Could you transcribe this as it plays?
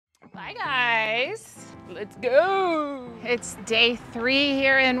Hi guys, let's go. It's day 3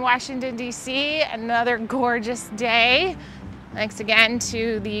 here in Washington, DC. Another gorgeous day. Thanks again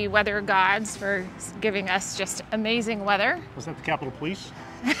to the weather gods for giving us just amazing weather. Was that the Capitol Police?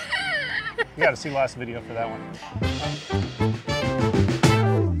 You gotta see last video for that one.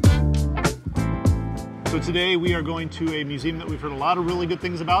 So today we are going to a museum that we've heard a lot of really good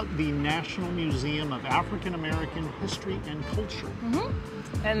things about, the National Museum of African American History and Culture.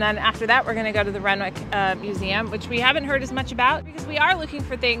 And then after that, we're going to go to the Renwick Museum, which we haven't heard as much about because we are looking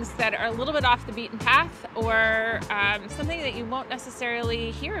for things that are a little bit off the beaten path or something that you won't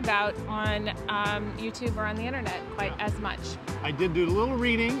necessarily hear about on YouTube or on the internet quite as much. I did do a little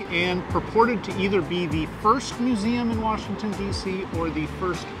reading and purported to either be the first museum in Washington, D.C. or the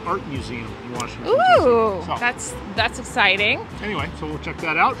first art museum in Washington, D.C. Ooh, So, that's exciting. anyway, so we'll check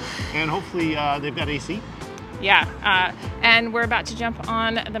that out, and hopefully they've got AC. Yeah, and we're about to jump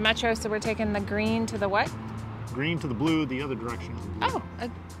on the metro, so we're taking the green to the what? Green to the blue, the other direction. Oh,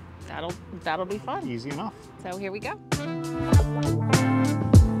 that'll be fun. Easy enough. So here we go.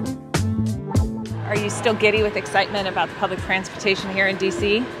 Are you still giddy with excitement about the public transportation here in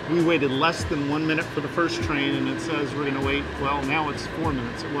DC? We waited less than 1 minute for the first train, and it says we're going to wait, well, now it's 4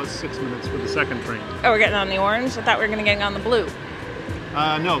 minutes. It was 6 minutes for the second train. Oh, we're getting on the orange? I thought we were going to get on the blue.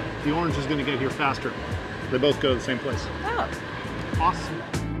 No, the orange is going to get here faster. They both go to the same place. Oh. Awesome.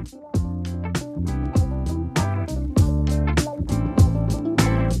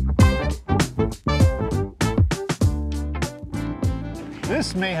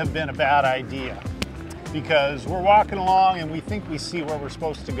 This may have been a bad idea because we're walking along and we think we see where we're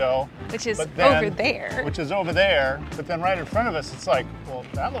supposed to go. Which is over there. Which is over there, but then right in front of us, it's like, well,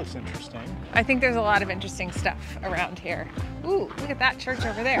 that looks interesting. I think there's a lot of interesting stuff around here. Ooh, look at that church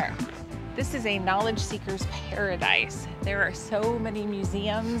over there. This is a knowledge seeker's paradise. There are so many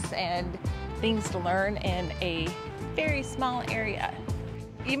museums and things to learn in a very small area.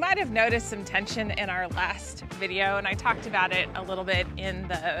 You might have noticed some tension in our last video, and I talked about it a little bit in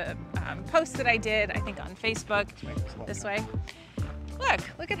the post that I did, I think on Facebook, this way.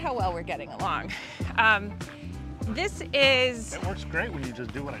 Look at how well we're getting along. This is... It works great when you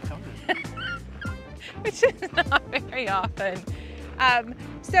just do what I tell you. Which is not very often.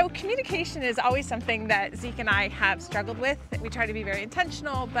 So communication is always something that Zeke and I have struggled with. We try to be very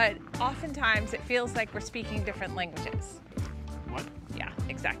intentional, but oftentimes it feels like we're speaking different languages. What? Yeah,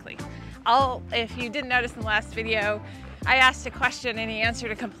 exactly. If you didn't notice in the last video, I asked a question and he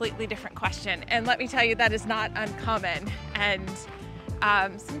answered a completely different question. And let me tell you, that is not uncommon. And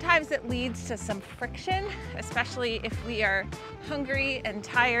sometimes it leads to some friction, especially if we are hungry and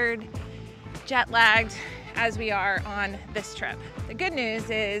tired, jet lagged, as we are on this trip. The good news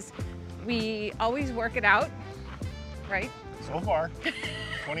is we always work it out, right? So far,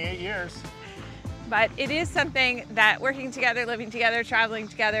 28 years. But it is something that working together, living together, traveling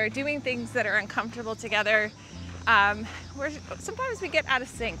together, doing things that are uncomfortable together, sometimes we get out of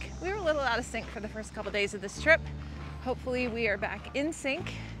sync. We were a little out of sync for the first couple days of this trip. Hopefully we are back in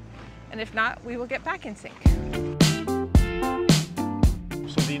sync, and if not, we will get back in sync.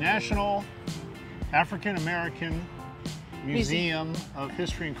 So the National African American Museum of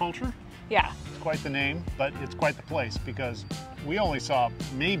History and Culture? Yeah. It's quite the name, but it's quite the place because we only saw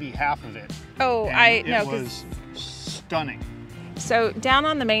maybe half of it. Oh, and it was stunning. So down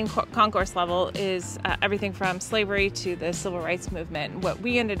on the main concourse level is everything from slavery to the civil rights movement. What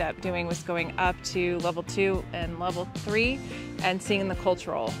we ended up doing was going up to level 2 and level 3 and seeing the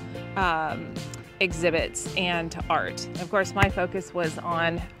cultural exhibits and art. Of course, my focus was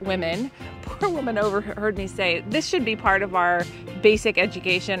on women. Poor woman overheard me say, this should be part of our basic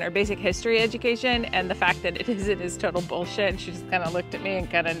education or basic history education, and the fact that it isn't is total bullshit. And she just kind of looked at me and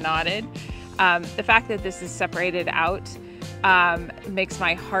kind of nodded. The fact that this is separated out makes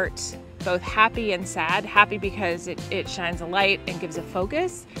my heart both happy and sad. Happy because it shines a light and gives a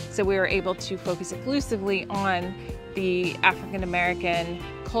focus. So we were able to focus exclusively on the African American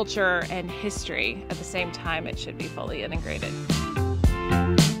culture and history. At the same time, it should be fully integrated.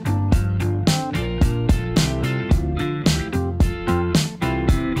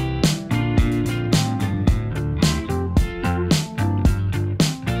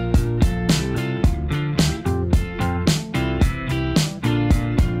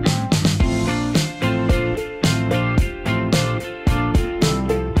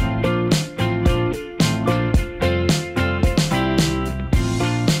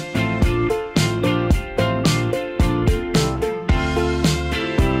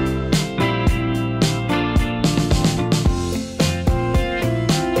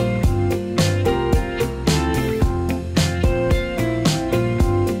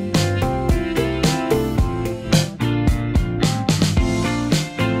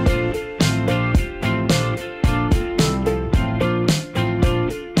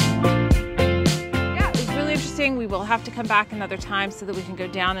 have to come back another time so that we can go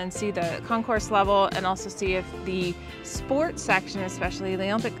down and see the concourse level and also see if the sports section, especially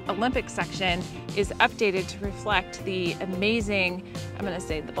the Olympic section, is updated to reflect the amazing, I'm going to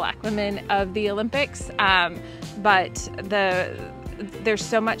say the black women of the Olympics, but there's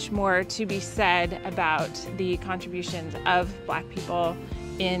so much more to be said about the contributions of black people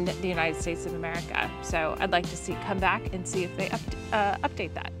in the United States of America. So I'd like to come back and see if they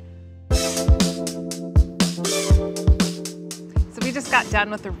update that. So we just got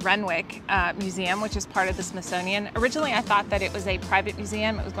done with the Renwick Museum, which is part of the Smithsonian. Originally, I thought that it was a private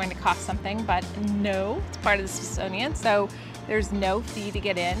museum. It was going to cost something, but no, it's part of the Smithsonian. So there's no fee to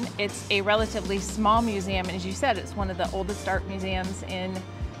get in. It's a relatively small museum, and as you said, it's one of the oldest art museums in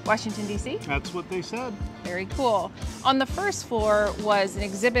Washington, D.C.? That's what they said. Very cool. On the first floor was an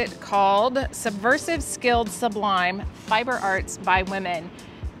exhibit called Subversive, Skilled, Sublime, Fiber Arts by Women.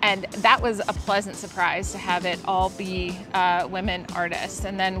 And that was a pleasant surprise to have it all be women artists.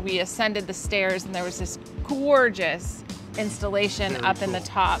 And then we ascended the stairs and there was this gorgeous installation up in the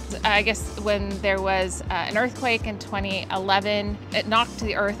top. I guess when there was an earthquake in 2011, it knocked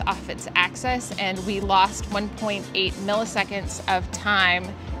the Earth off its axis and we lost 1.8 milliseconds of time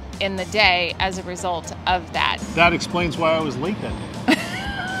in the day as a result of that. That explains why I was late that day.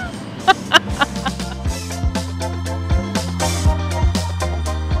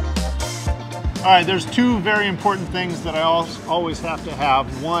 All right, there's two very important things that I always have to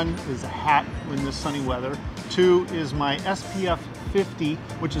have. One is a hat in this sunny weather. Two is my SPF 50,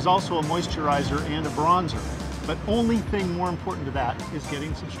 which is also a moisturizer and a bronzer. But only thing more important to that is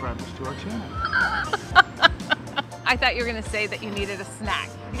getting subscribers to our channel. I thought you were gonna say that you needed a snack.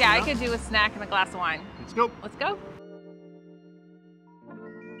 Yeah, I could do a snack and a glass of wine. Let's go. Let's go.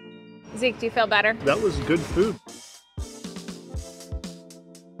 Zeke, do you feel better? That was good food.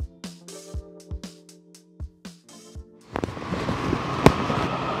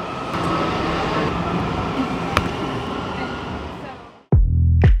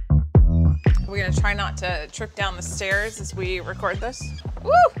 We're gonna try not to trip down the stairs as we record this.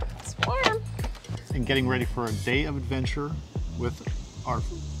 Woo, it's warm. And getting ready for a day of adventure with our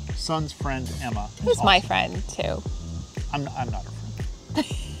son's friend, Emma. Who's awesome. My friend, too. I'm not her friend.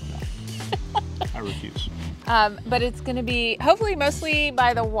 No. I refuse. But it's going to be hopefully mostly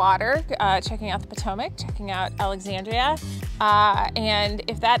by the water, checking out the Potomac, checking out Alexandria. And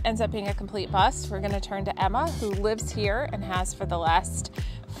if that ends up being a complete bust, we're going to turn to Emma, who lives here and has for the last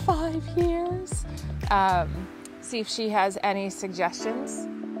 5 years. See if she has any suggestions.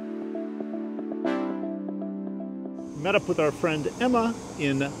 Met up with our friend Emma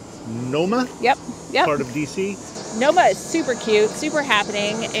in Noma. Yep. Part of DC. Noma is super cute, super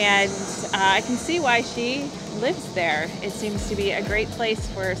happening, and I can see why she lives there. It seems to be a great place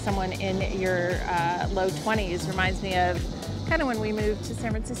for someone in your low 20s. Reminds me of kind of when we moved to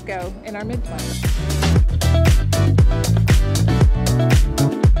San Francisco in our mid-20s.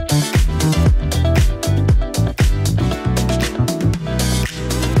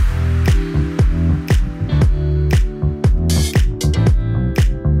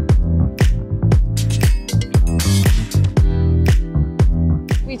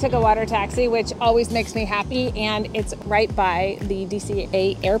 Took a water taxi, which always makes me happy, and it's right by the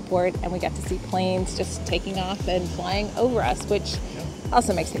DCA airport, and we got to see planes just taking off and flying over us, which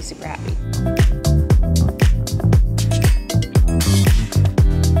also makes me super happy.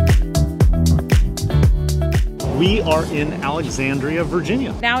 We are in Alexandria,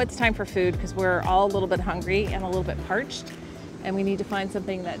 Virginia. Now it's time for food because we're all a little bit hungry and a little bit parched, and we need to find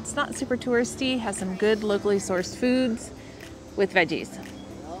something that's not super touristy, has some good locally sourced foods with veggies.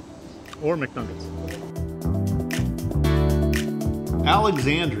 Or McNuggets.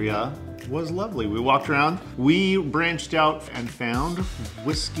 Alexandria was lovely. We walked around. We branched out and found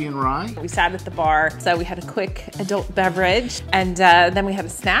whiskey and rye. We sat at the bar, so we had a quick adult beverage, and then we had a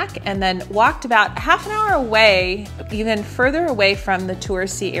snack, and then walked about half an hour away, even further away from the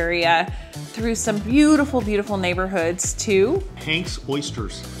touristy area, through some beautiful, beautiful neighborhoods to Hank's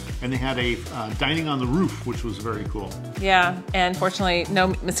Oysters. And they had a dining on the roof, which was very cool. Yeah, and fortunately, no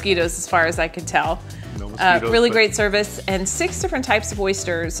mosquitoes as far as I could tell. No mosquitoes, really great service, and 6 different types of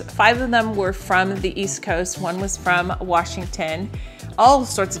oysters. 5 of them were from the East Coast. 1 was from Washington. All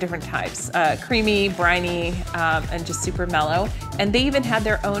sorts of different types, creamy, briny, and just super mellow. And they even had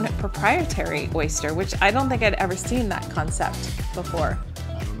their own proprietary oyster, which I don't think I'd ever seen that concept before.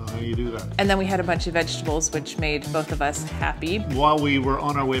 How you do that. And then we had a bunch of vegetables, which made both of us happy. While we were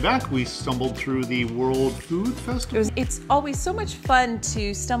on our way back, we stumbled through the World Food Festival. It's always so much fun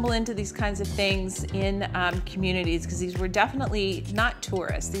to stumble into these kinds of things in communities, because these were definitely not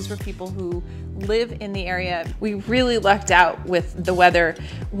tourists. These were people who live in the area. We really lucked out with the weather.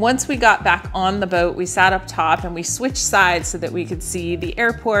 Once we got back on the boat, we sat up top and we switched sides so that we could see the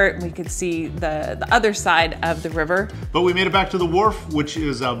airport and we could see the other side of the river. But we made it back to the wharf, which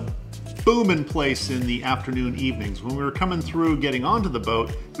is a booming place in the afternoon evenings. When we were coming through, getting onto the boat,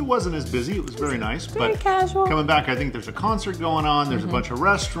 it wasn't as busy. It was very nice. Very but casual. Coming back, I think there's a concert going on. There's a bunch of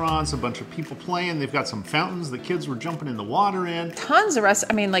restaurants, a bunch of people playing. They've got some fountains the kids were jumping in the water in. Tons of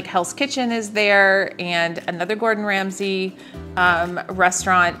restaurants. I mean, like Hell's Kitchen is there and another Gordon Ramsay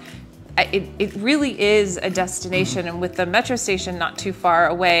restaurant. It really is a destination, and with the metro station not too far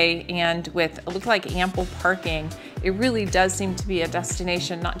away and with it looked like ample parking, it really does seem to be a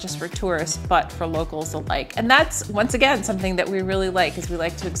destination not just for tourists but for locals alike. And that's once again something that we really like, is we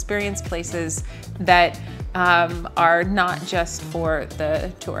like to experience places that are not just for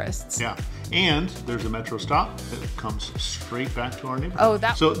the tourists. Yeah. And there's a metro stop that comes straight back to our neighborhood.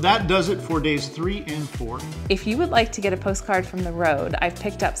 So that does it for days 3 and 4. If you would like to get a postcard from the road, I've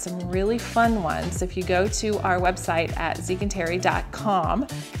picked up some really fun ones. If you go to our website at zekeandterri.com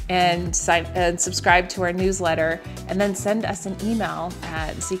and subscribe to our newsletter, and then send us an email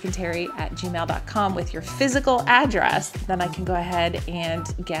at zekeandterri@gmail.com with your physical address, then I can go ahead and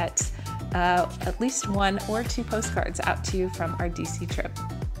get at least 1 or 2 postcards out to you from our DC trip.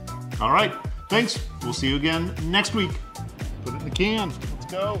 All right, thanks. We'll see you again next week. Put it in the can.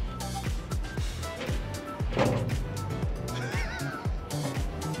 Let's go.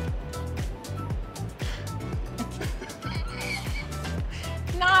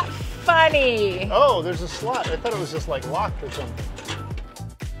 Not funny. Oh, there's a slot. I thought it was just like locked or something.